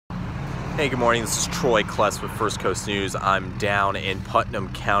Hey, good morning. This is Troy Kless with First Coast News. I'm down in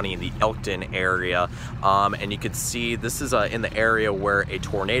Putnam County in the Elkton area, and you can see this is in the area where a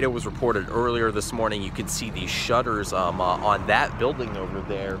tornado was reported earlier this morning. You can see the shutters on that building over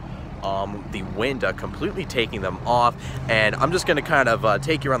there. The wind completely taking them off, and I'm just going to kind of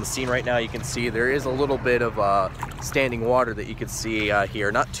take you around the scene right now. You can see there is a little bit of standing water that you can see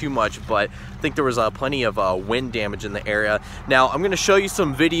here, not too much, but I think there was plenty of wind damage in the area. Now I'm going to show you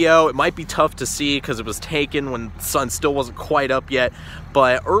some video. It might be tough to see because it was taken when the sun still wasn't quite up yet,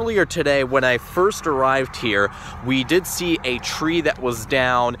 but earlier today when I first arrived here, we did see a tree that was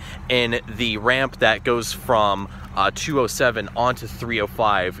down in the ramp that goes from 207 onto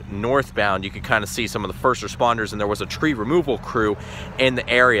 305 northbound. You could kind of see some of the first responders, and there was a tree removal crew in the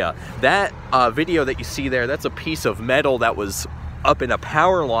area. That video that you see there, that's a piece of metal that was up in a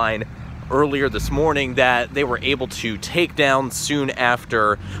power line earlier this morning that they were able to take down soon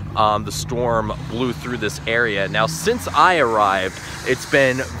after the storm blew through this area. Now, since I arrived, it's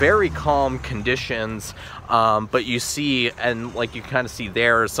been very calm conditions, but you see, and like you kind of see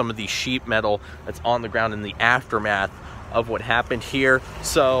there, some of the sheet metal that's on the ground in the aftermath of what happened here.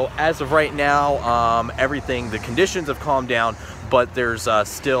 So as of right now, the conditions have calmed down, but there's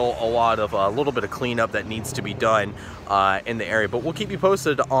still a little bit of cleanup that needs to be done in the area. But we'll keep you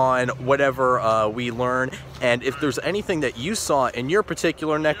posted on whatever we learn, and if there's anything that you saw in your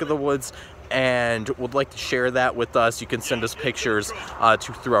particular neck of the woods and would like to share that with us, you can send us pictures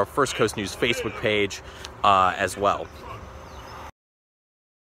through our First Coast News Facebook page as well.